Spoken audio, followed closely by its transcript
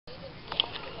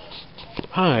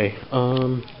Hi,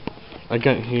 I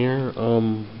got here,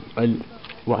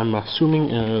 what I'm assuming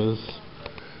is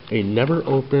a never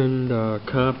opened,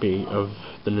 copy of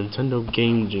the Nintendo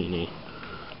Game Genie.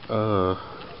 I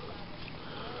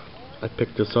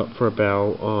picked this up for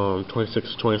about,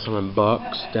 26 to 27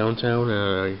 bucks downtown at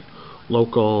a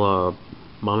local,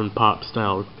 mom and pop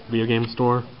style video game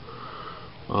store.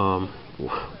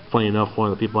 Funny enough, one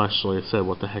of the people actually said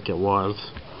what the heck it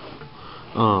was.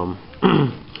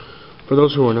 For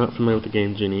those who are not familiar with the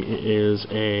Game Genie, it is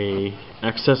a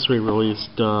accessory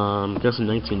released, I guess in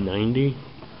 1990.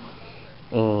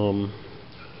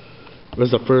 It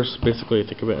was the first, basically,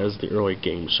 think of it as the early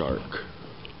Game Shark.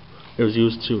 It was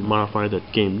used to modify the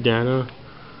game data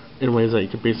in ways that you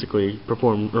could basically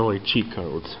perform early cheat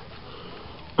codes.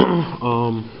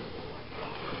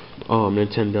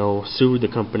 Nintendo sued the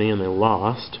company and they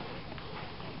lost.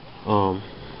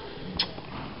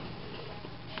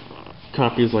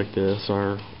 Copies like this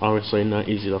are obviously not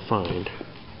easy to find.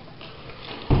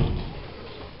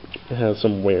 It has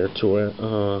some wear to it.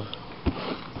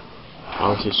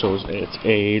 Obviously shows its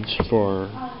age for.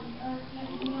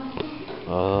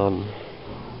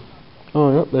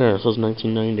 Oh, yep, there. It says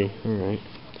 1990. All right.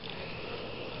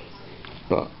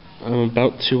 But I'm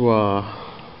about to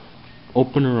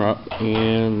open her up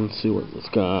and see what it's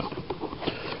got.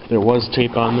 There was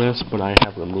tape on this, but I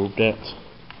have removed it.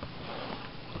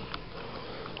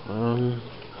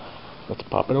 Let's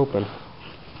pop it open.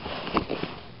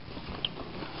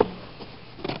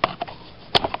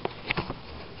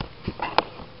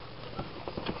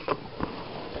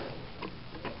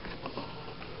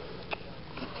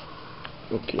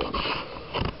 Okay.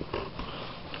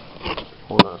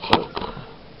 Hold on a sec.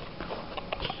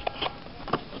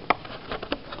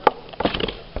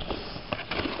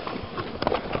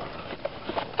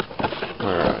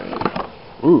 Alright.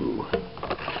 Ooh.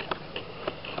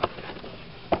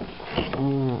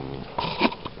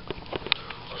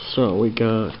 So we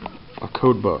got a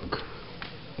code book.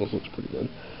 This looks pretty good.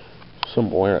 Some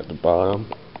wire at the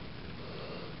bottom.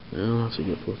 Yeah, that's a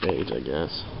good full page, I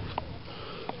guess.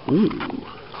 Ooh.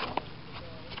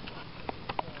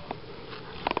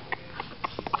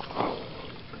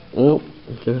 Well,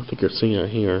 I think you're seeing it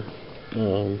here.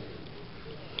 They're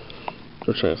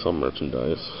trying to sell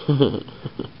merchandise.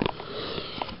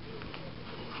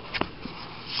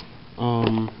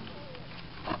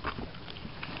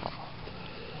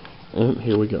 And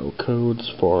here we go. Codes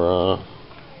for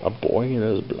a boy and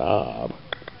his blob.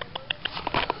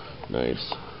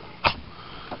 Nice.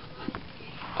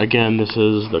 Again, this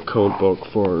is the code book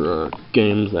for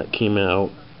games that came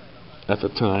out at the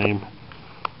time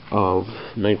of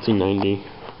 1990.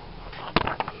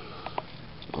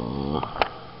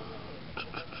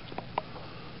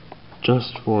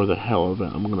 Just for the hell of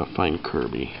it, I'm gonna find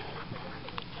Kirby.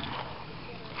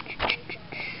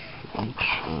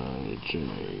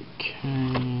 H-I-J-K.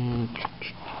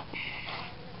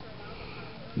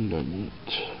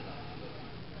 Nugget.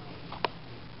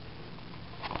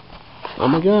 Oh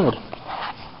my god,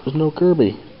 there's no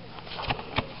Kirby.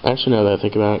 Actually, now that I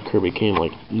think about it, Kirby came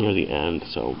like near the end,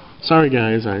 so sorry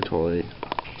guys, I totally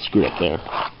screwed up there.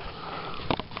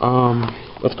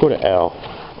 Let's go to L.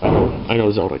 I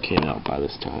know Zelda came out by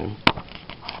this time.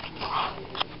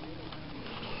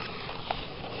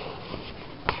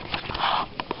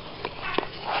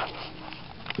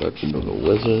 Legend of the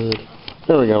Wizard.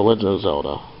 There we go, Legend of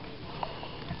Zelda.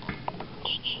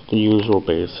 The usual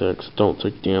basics. Don't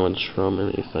take damage from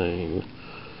anything.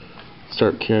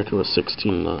 Start character with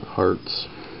 16 hearts.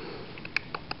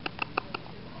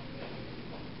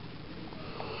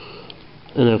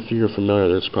 And if you're familiar,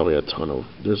 there's probably a ton of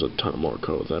more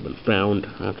codes that have been found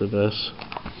after this.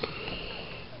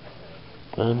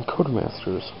 And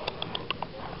Codemasters.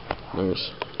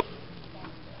 Nice.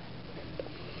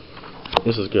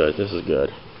 This is good. This is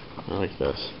good. I like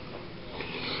this.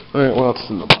 Alright, what else is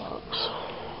in the box?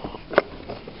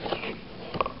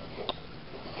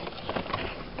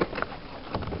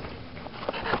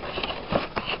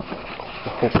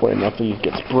 Hopefully nothing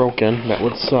gets broken. That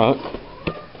would suck.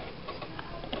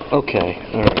 Okay,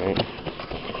 alright.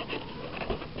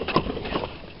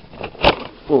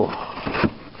 Ooh.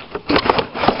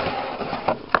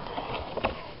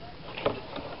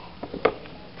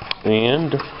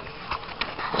 And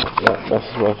yeah, this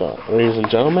is what I thought. Ladies and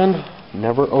gentlemen,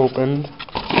 never opened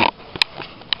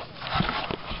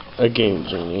a Game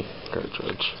Genie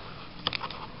cartridge.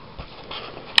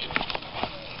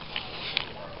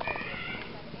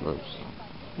 Oops.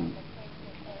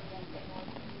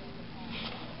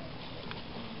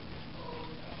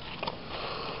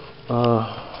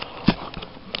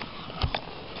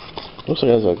 Looks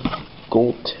like it has a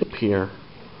gold tip here.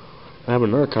 I have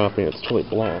another copy and it's totally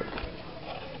black.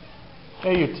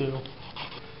 Hey, you two.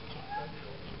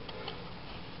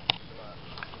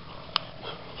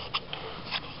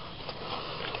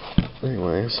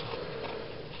 Anyways,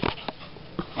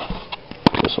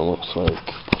 this one looks like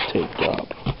taped up.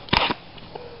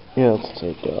 Yeah, it's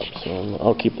taped up, so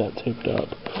I'll keep that taped up.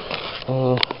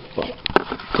 But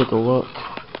take a look,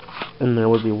 and there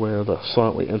would be where the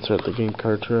slot we insert the game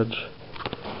cartridge.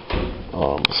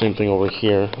 Same thing over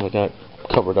here. I got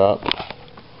covered up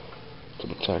to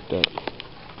protect it.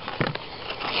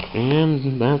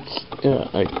 And that's it,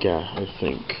 I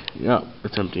think. Yeah,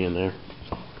 it's empty in there.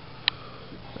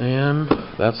 And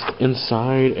that's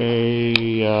inside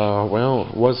a, well,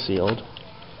 it was sealed,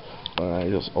 but I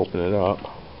just opened it up.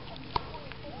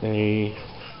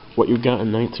 What you got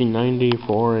in 1990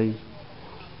 for a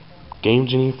Game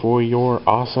Genie for your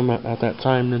awesome, at that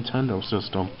time, Nintendo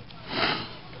system.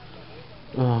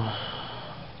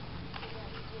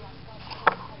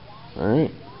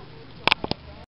 Alright.